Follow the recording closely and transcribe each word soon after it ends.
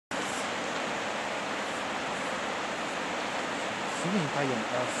すぐに体温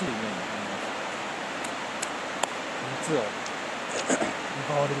すぐに熱を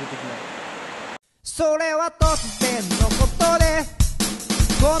奪われる的な。それは突然のことで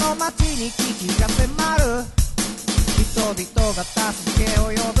この街に危機が迫る。人々が助けを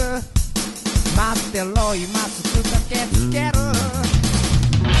呼ぶ。待ってろ今すぐ駆けつける。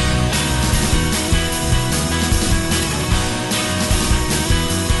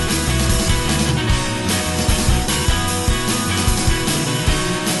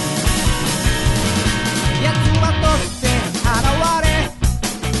奴は突然現れ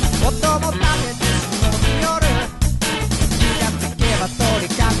音も立てて忍び寄る。気がつけば取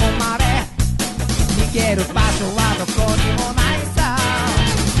り囲まれ逃げる場所はどこにもないさ。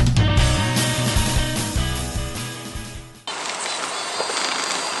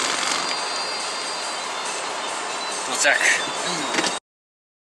到着。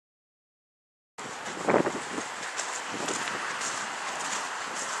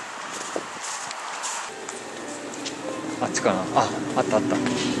あっちかな。あ、あったあった。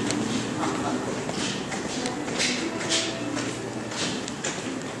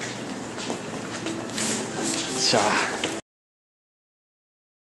じゃあ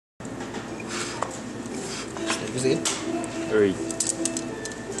行くぜ。うい。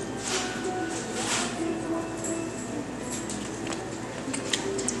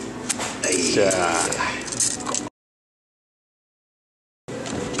じゃあ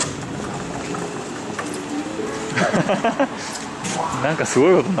なんかす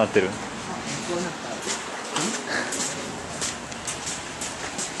ごいことになってる。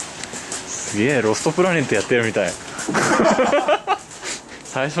すげえロストプラネットやってるみたい。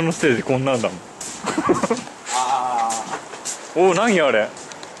最初のステージこんなんだもん。おお、何あれ。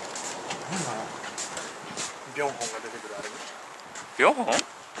ビョンホンが出てくるあれ。ビョンホン？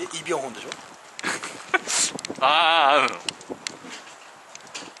イ・ビョンホンでしょ。ああ、うん。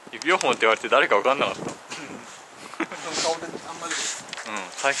イ・ビョンホンって言われて誰か分かんなかった。顔であんまり。うん、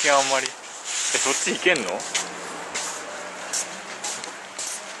最近あんまり。そっち行けんの？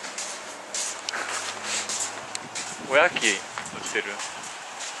おやき売ってる。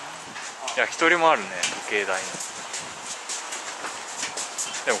焼き鳥もあるね、時計台の。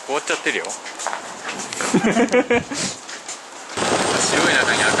でも凍っちゃってるよ。白い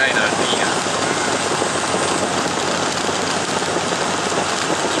中に赤いのあるといいな。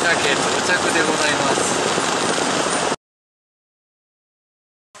伊岳到着でございます。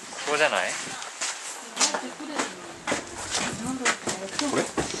ここじゃない？これ？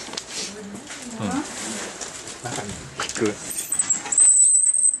うん。中に引く。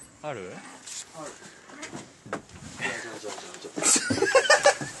ある？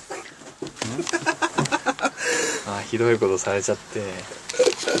あ、ひどいことされちゃって。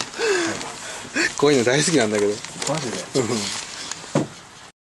こういうの大好きなんだけど。マジで？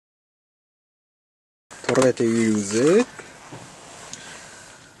取られているぜ。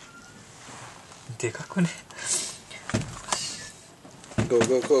でかくね？ゴー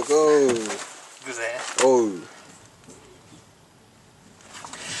ゴーゴーゴー。行くぜ。おう。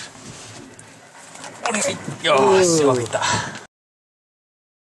お願い。よーし、うまくいった。こ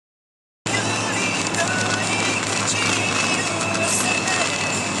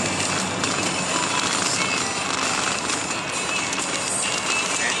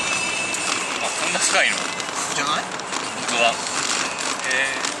んな深いの？じゃない？本当だ。イエ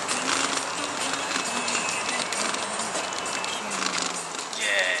ーイ。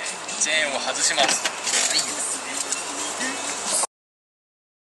チェーンを外します。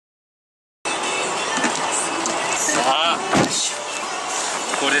さあ、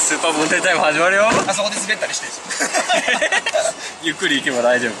ここでスーパーボンテータイム始まるよ。あそこで滑ったりしてる。ゆっくり行けば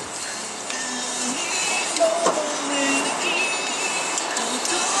大丈夫。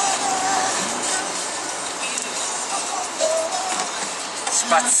出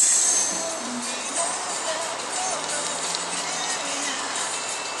発。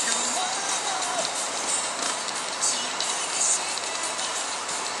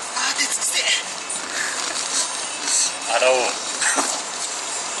あー、手つきて。洗おう。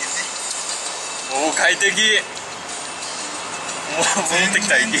おお、快適。戻ってき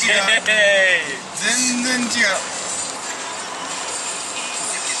た。イエーイ。全然違う。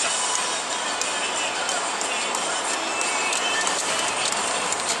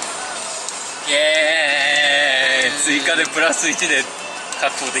イエーイ。追加でプラス1で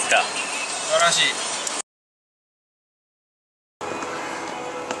確保できた。素晴らしい。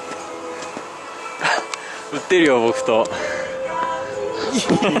売ってるよ、僕と。こ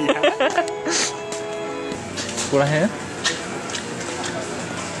こら辺？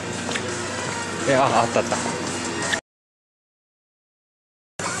あったあった。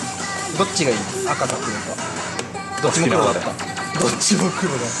どっちがいい？赤か黒か。どっちも黒だった。どっちも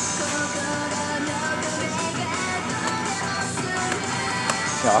黒だ。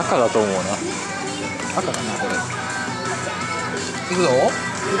いや赤だと思うな。赤かなこれ。いくぞ。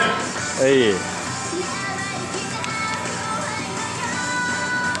はい。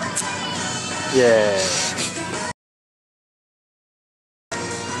イエーイ。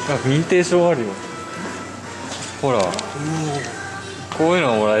あ、認定証あるよ。ほら、こういう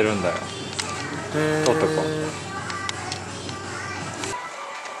のがもらえるんだよ。取っとこう。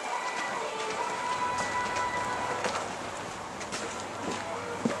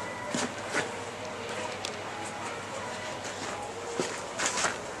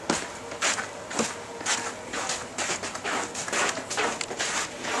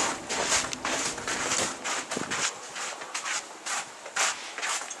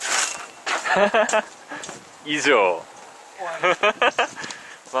以上。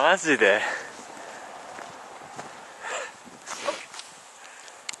マジで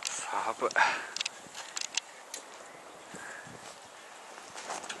寒い。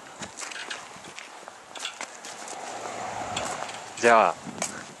じゃあ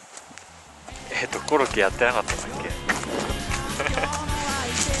コロッケやってなかったんだっけ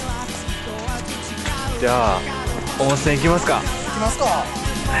じゃあ温泉行きますか。行きますか。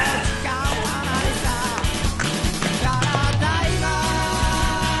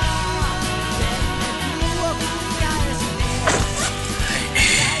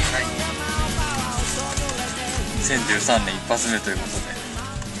2013年一発目ということで。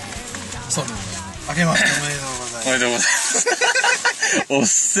そうです。あけましておめでとうございます。おめでとうございます。おっ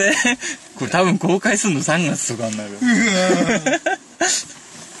せー。これ多分公開するの3月とかになる。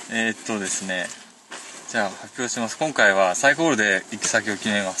ですね。じゃあ発表します。今回はサイコロで行き先を決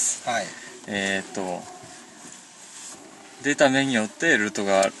めます。はい。出た目によってルート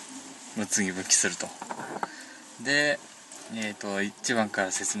が6つに分岐すると。で、1番か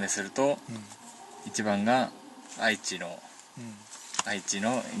ら説明すると、1番が愛知の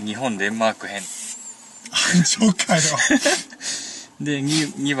日本デンマーク編。紹介の。で、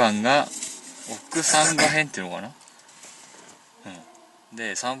2番が奥三賀編っていうのかな。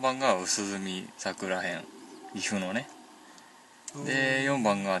で、3番が薄墨桜編、岐阜のね。で、4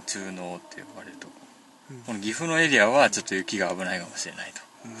番が中濃って呼ばれるとこ。この岐阜のエリアはちょっと雪が危ないかもしれないと。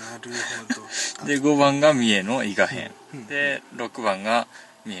なるほど。で、5番が三重の伊賀編。で、6番が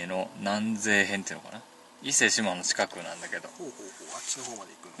三重の南西編っていうのかな。伊勢志摩の近くなんだけど。ほうほうほう、あっちの方ま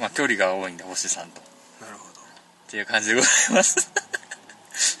で行くの。まあ距離が多いんで、星さんと。なるほど。っていう感じでございます。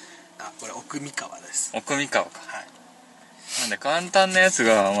あ、これ奥三河です。奥三河か。はい。なんで簡単なやつ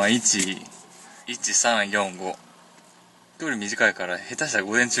が、まあ1、3、4、5。距離短いから下手したら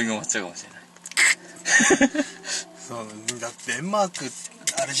午前中に終わっちゃうかもしれない。そうだってデンマーク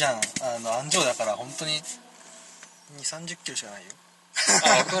あれじゃん、安城だから本当に2、30キロしかないよ。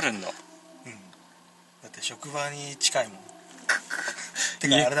あ、分かるんだ。だって職場に近いもん。て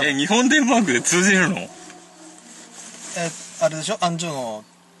かあれだもん。日本デンマークで通じるの？あれでしょ、安城の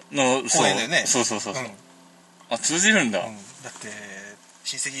公園だよね。そう、あ、通じるんだ。だって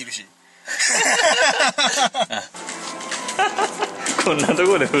親戚いるし。こんなとこ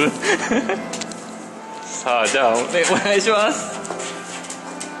ろで振る。さあ、じゃあお願いします。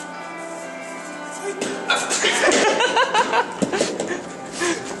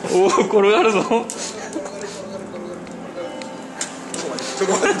おお、転がるぞ。ど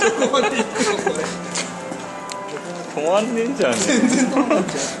こまで行くのこれ。止まんねえんじゃんね。全然止まんじゃん。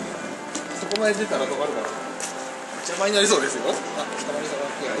そこまで出たら止まるから邪魔になりそうですよ。あ、捕まり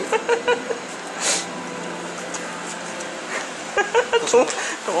そうな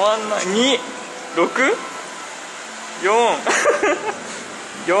止まんない。2、6、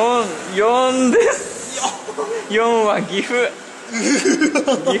4です。4は岐阜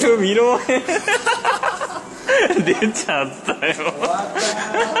美濃編。出ちゃったよ。